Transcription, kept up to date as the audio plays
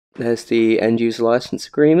There's the end user license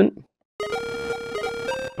agreement.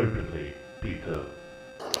 Openly, Peter.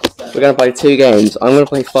 We're going to play 2 games. I'm going to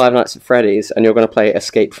play Five Nights at Freddy's, and you're going to play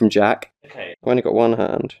Escape from Jack. Okay. I've only got 1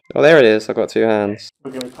 hand. Oh, there it is. I've got 2 hands.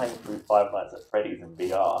 We're going to be playing through Five Nights at Freddy's in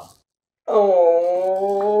VR.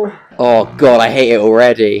 Oh. Oh god, I hate it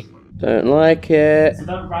already. Don't like it. So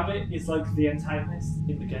that rabbit is like the antagonist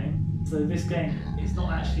in the game. So this game is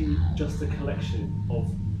not actually just a collection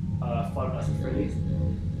of Five Nights at Freddy's.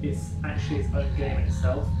 It's actually its own game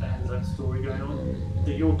itself and has its own story going on. So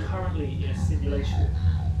you're currently in a simulation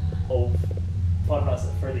of Five Nights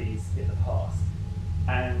at Freddy's in the past.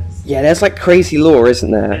 And Yeah, there's like crazy lore, isn't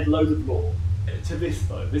there? there's loads of lore. To this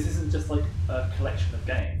though, this isn't just like a collection of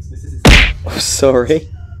games. This is Oh, sorry.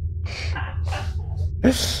 I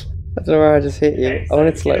don't know where I just hit you. Okay, I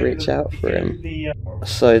wanted to so like if you reach go out to for him. the,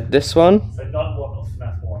 So this one, so none one of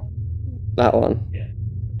FNAF 1. that one. Yeah.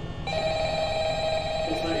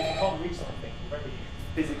 Also, if you can't reach something, remember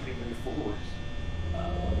you physically move forward.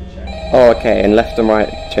 Check. Oh, okay, and left and right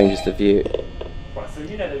changes the view. Right, so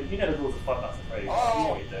you know the rules of Five Nights at Freddy's. You know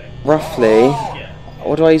what you're doing. Roughly. Yeah.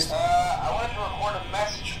 What do I use? I wanted to record a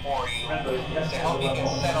message for you Remember, you have to help you get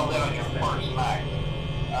settled in on your first night.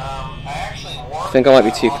 I actually I think I might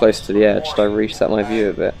be too close to the edge. Should I reset my view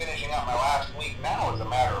a bit? finishing up my last week now, as a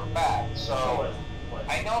matter of fact. So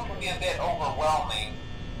I know it can be a bit overwhelming,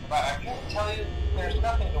 but I'm here to tell you there's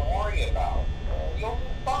nothing to worry about. You'll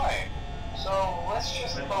be fine. So let's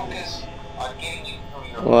just focus on getting you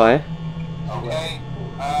through your Why? Okay?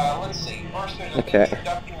 Let's see. First, there's an Okay.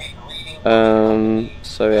 introductory greeting.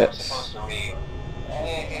 So it's Supposed to read.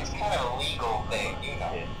 It's kind of a legal thing, you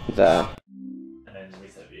know. there. And then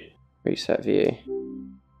reset view. Reset view.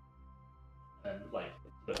 And like,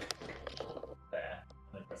 look. There.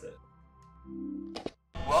 And then press it.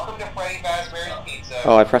 Welcome to Freddy Fazbear's Pizza.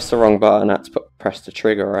 Oh, I pressed the wrong button. I had to press the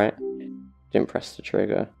trigger, right? Didn't press the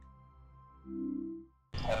trigger.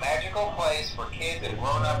 A magical place for kids and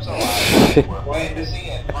grown-ups alike, where fantasy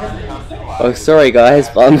and fun come to life. Oh, sorry guys,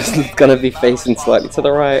 but I'm just gonna be facing slightly to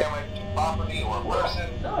the right. Property or person,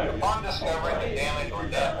 upon discovering the damage or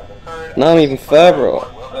death has occurred. Now I'm even further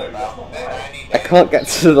off. I can't get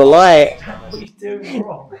to the light. What are you doing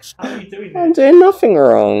wrong? How are you doing I'm this? doing nothing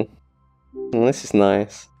wrong. Oh, this is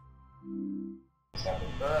nice.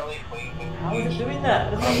 How is it doing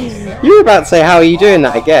that? You were about to say, how are you doing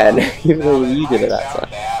that again? Even though you did it that Sound time.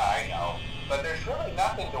 bad, I know, but there's really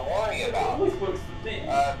nothing to worry It about. always works for me.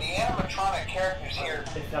 The animatronic characters here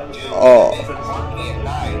do Oh. things funky at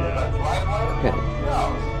night, but do I blame them? No.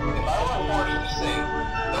 If I were forced to sing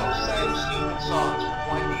those same stupid songs for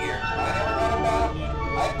 20 years and I never got about,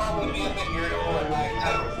 I'd probably be a bit irritable at night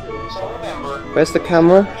too. So remember, Where's the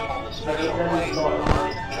camera? hold a special place for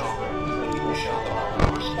hearts and children that you can show them a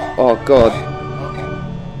little respect. Oh god.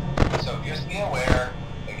 Okay. So just be aware,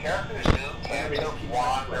 the characters do tend to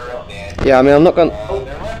wander a bit. Yeah, I mean, I'm not gonna...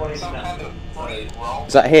 They're like some kind of free roam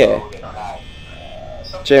Is that here? mode at night.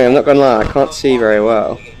 Jimmy, I'm not gonna lie, I can't see very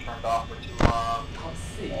well. They get turned off for too long.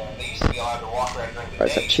 They used to be allowed to walk around during the Right,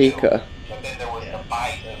 is day that Chica? But then there was the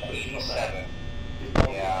bite of 87.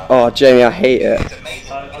 Yeah. Oh, Jamie, I hate it. It's amazing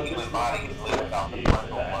that the human body can live without the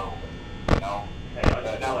frontal lobe. You know?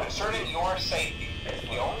 Now, concerning your safety,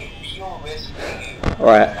 the only real risk to you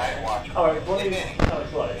Alright. as a night watcher, Alright, what if is any, how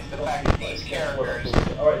it's like? is the fact that these characters,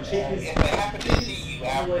 Alright, cheap is if they happen to see you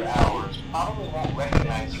after hours, probably won't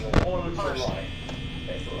recognize you as all a to the person. right.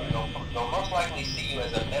 That's alright. They'll most likely see you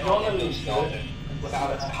as a metal endoskeleton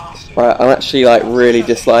without its costume. Right, I'm actually like really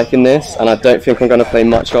disliking this, and I don't think I'm gonna play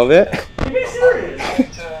much of it. Are you being serious?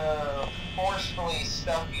 To forcefully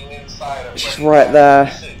stuff you inside a She's Freddy right there.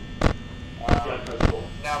 Fazbear suit.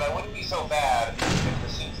 Now that wouldn't be so bad if the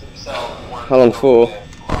suits themselves weren't How long for?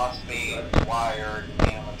 with crossfade, wired,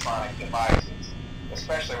 animatronic devices,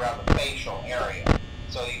 especially around the facial area.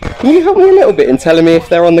 So you Can you help me a little bit in telling me if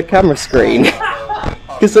they're on the camera screen?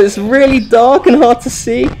 Because it's really dark and hard to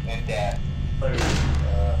see. and death. So, The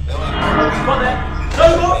only Come on then. No,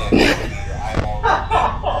 no.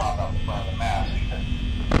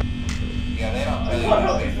 Yeah, they don't tell you. I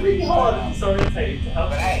know, it's really hard and disorientating to help.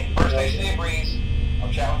 But hey, first station of breeze.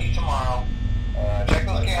 I'll chat with you tomorrow. Check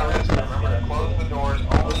those cameras. Remember to close the doors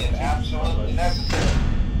only if absolutely necessary.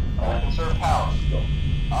 Conserve power.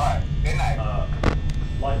 Alright, good night.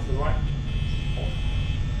 Light to the right.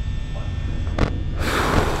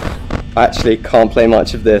 I actually can't play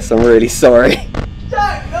much of this, I'm really sorry.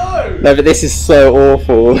 Jack, no! No, but this is so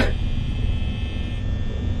awful.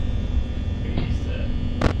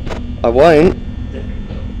 I won't.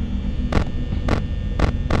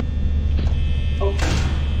 Oh.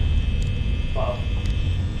 Wow.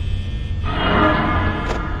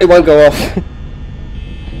 It won't go off.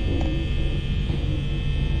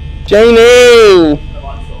 Jamie! The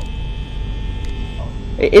light's off.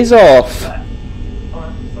 It is off. Alright,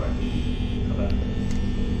 sorry. Come back.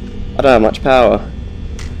 I don't have much power.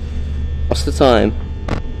 What's the time?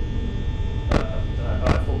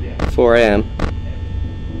 Alright, 4 PM. 4 AM.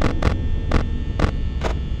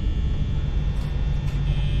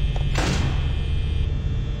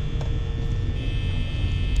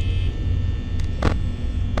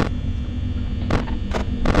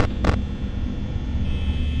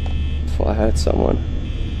 I heard someone.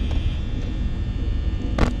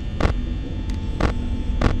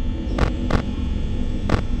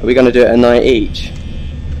 Are we going to do it a night each?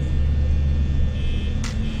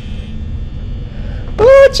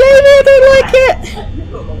 Oh, Jamie, I don't like it!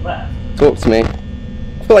 You've got one left. Talk to me.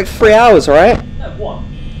 I've got like 3 hours, right? No, 1.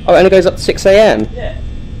 Oh, it only goes up to 6 AM. Yeah.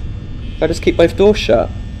 I just keep both doors shut.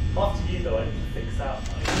 After you though, I need to fix out. I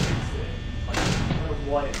need to fix it. I don't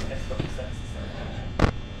know why it's messed up the sensor so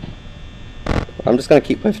much. I'm just going to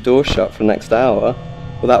keep both doors shut for the next hour.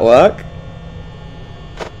 Will that work?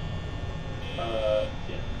 Yeah.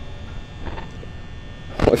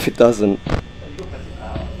 What if it doesn't? You've got plenty of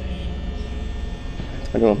power, I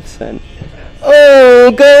think. 21%.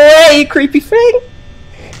 Oh, go away, you creepy thing!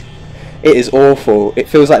 It is awful. It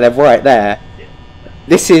feels like they're right there.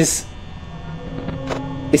 This is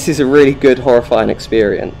a really good horrifying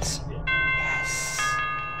experience. Yes.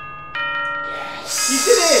 You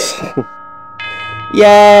did it!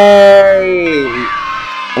 Yay!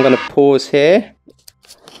 I'm going to pause here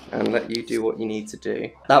and let you do what you need to do.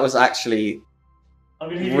 That was actually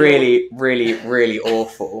really, really, really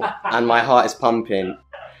awful, and my heart is pumping.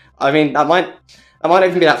 I mean, that might not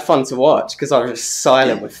even be that fun to watch because I was just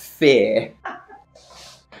silent with fear.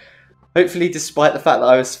 Hopefully, despite the fact that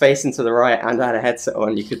I was facing to the right and I had a headset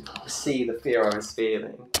on, you could see the fear I was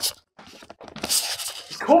feeling.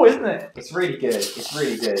 It's cool, isn't it? It's really good. It's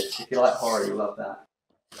really good. If you like horror, you'll love that.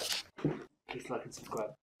 Please like and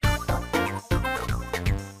subscribe.